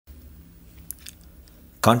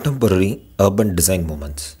Contemporary urban design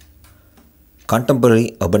movements.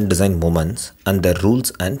 Contemporary urban design movements and their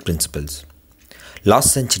rules and principles.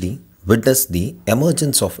 Last century witnessed the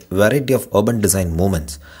emergence of a variety of urban design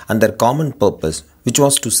movements and their common purpose, which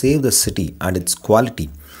was to save the city and its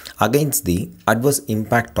quality against the adverse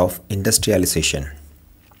impact of industrialization.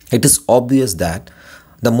 It is obvious that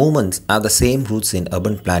the movements have the same roots in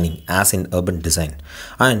urban planning as in urban design,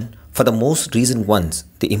 and for the most recent ones,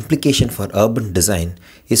 the implication for urban design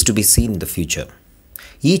is to be seen in the future.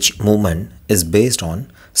 Each movement is based on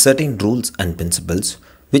certain rules and principles,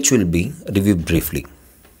 which will be reviewed briefly.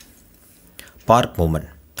 Park movement.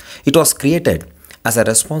 It was created as a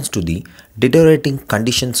response to the deteriorating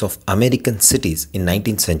conditions of American cities in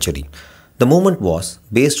 19th century. The movement was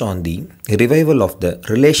based on the revival of the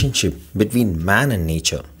relationship between man and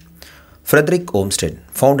nature. Frederick Olmsted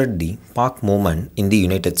founded the park movement in the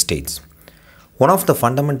United States. One of the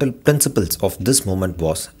fundamental principles of this movement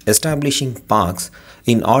was establishing parks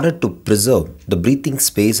in order to preserve the breathing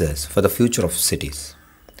spaces for the future of cities.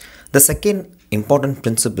 The second important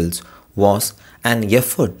principle was an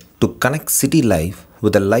effort to connect city life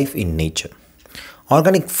with the life in nature.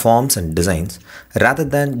 Organic forms and designs rather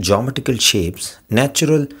than geometrical shapes,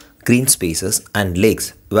 natural green spaces and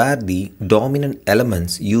lakes were the dominant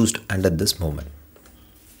elements used under this movement.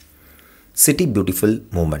 City Beautiful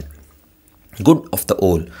movement. Good of the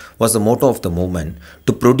whole was the motto of the movement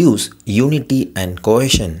to produce unity and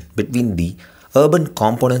cohesion between the urban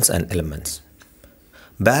components and elements.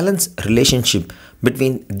 Balanced relationship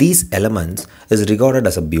between these elements is regarded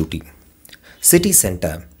as a beauty. City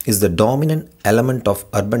center is the dominant element of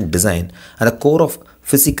urban design and the core of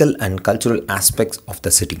physical and cultural aspects of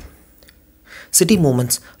the city. City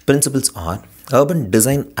movements principles are urban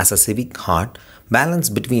design as a civic heart, balance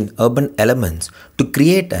between urban elements to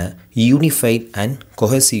create a unified and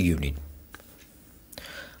cohesive unit.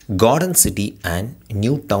 Garden city and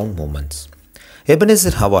new town movements.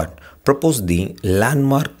 Ebenezer Howard proposed the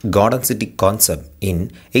landmark garden city concept in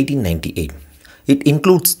 1898. It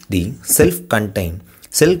includes the self-contained,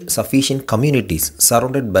 self-sufficient communities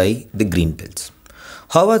surrounded by the green belts.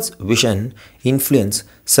 Howard's vision influenced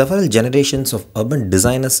several generations of urban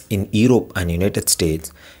designers in Europe and United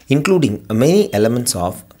States, including many elements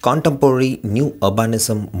of contemporary new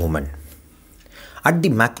urbanism movement. At the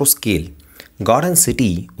macro scale, Garden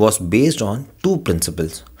City was based on two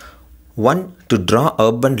principles. One, to draw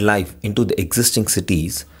urban life into the existing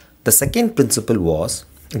cities. The second principle was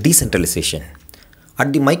decentralization.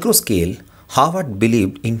 At the micro scale, Howard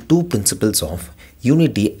believed in two principles of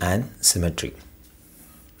unity and symmetry.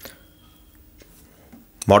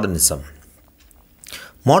 Modernism.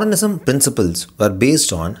 Modernism principles were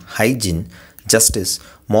based on hygiene, justice,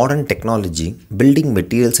 modern technology, building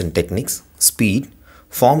materials and techniques, speed,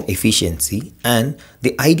 form efficiency, and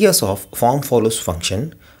the ideas of form follows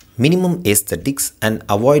function, minimum aesthetics and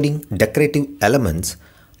avoiding decorative elements,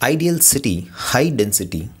 ideal city, high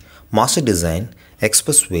density, master design,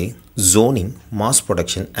 expressway, zoning, mass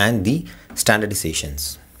production and the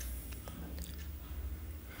standardizations.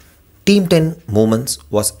 Team 10 movements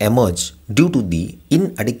was emerged due to the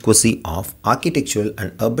inadequacy of architectural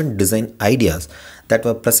and urban design ideas that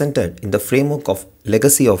were presented in the framework of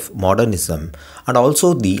legacy of modernism and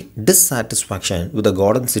also the dissatisfaction with the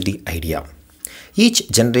garden city idea. Each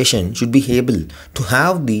generation should be able to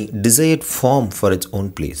have the desired form for its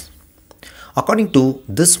own place. According to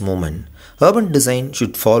this movement, urban design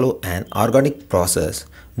should follow an organic process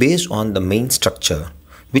based on the main structure,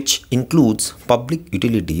 which includes public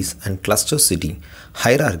utilities and cluster city,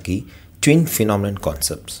 hierarchy, twin phenomenon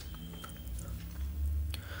concepts.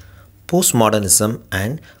 Postmodernism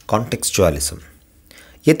and contextualism.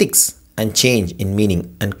 Ethics and change in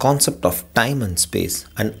meaning and concept of time and space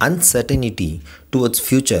and uncertainty towards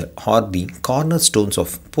future are the cornerstones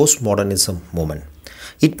of postmodernism movement.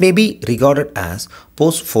 It may be regarded as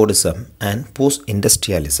post-Fordism and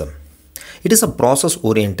post-industrialism. It is a process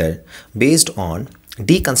oriented based on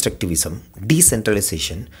deconstructivism,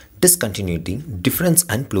 decentralization, discontinuity, difference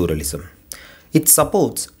and pluralism. It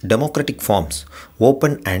supports democratic forms,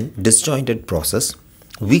 open and disjointed process,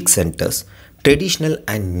 weak centers, traditional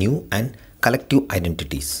and new and collective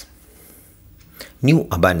identities. New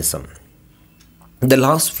urbanism. The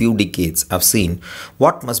last few decades have seen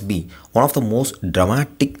what must be one of the most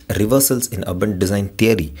dramatic reversals in urban design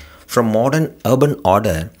theory from modern urban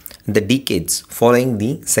order in the decades following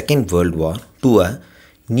the Second World War to a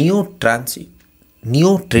neo-traditional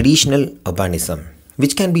urbanism,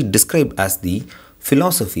 which can be described as the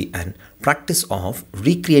philosophy and practice of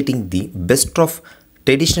recreating the best of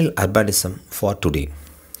traditional urbanism for today.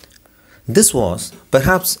 This was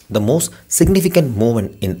perhaps the most significant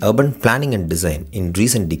movement in urban planning and design in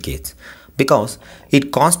recent decades because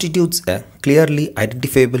it constitutes a clearly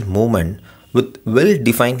identifiable movement with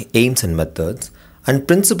well-defined aims and methods and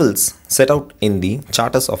principles set out in the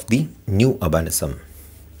charters of the New Urbanism.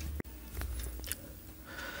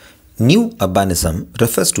 New urbanism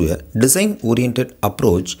refers to a design-oriented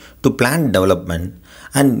approach to planned development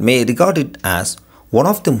and may regard it as one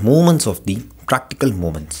of the movements of the practical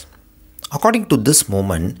movements. According to this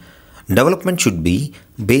movement, development should be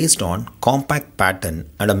based on compact pattern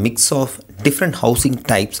and a mix of different housing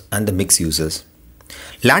types and the mixed uses.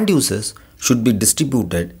 Land uses should be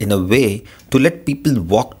distributed in a way to let people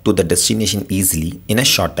walk to the destination easily in a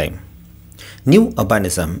short time. New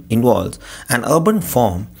urbanism involves an urban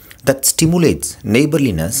form that stimulates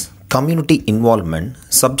neighborliness, community involvement,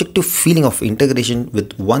 subjective feeling of integration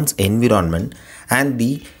with one's environment, and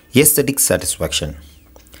the aesthetic satisfaction.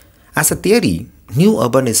 As a theory, new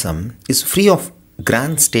urbanism is free of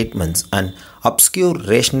grand statements and obscure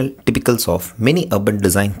rational typicals of many urban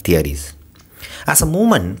design theories. As a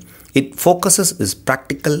movement, it focuses is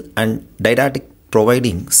practical and didactic,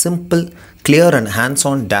 providing simple, clear and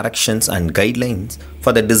hands-on directions and guidelines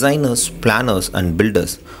for the designers, planners and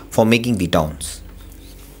builders for making the towns.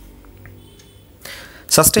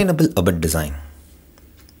 Sustainable urban design.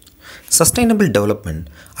 Sustainable development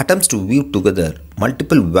attempts to weave together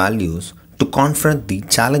multiple values to confront the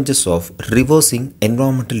challenges of reversing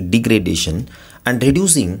environmental degradation and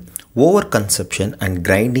reducing overconsumption and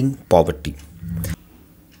grinding poverty.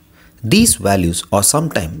 These values are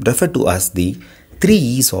sometimes referred to as the 3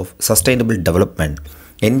 E's of sustainable development: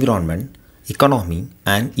 environment, economy,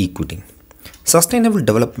 and equity. Sustainable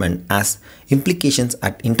development has implications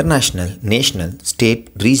at international, national, state,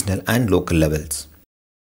 regional, and local levels.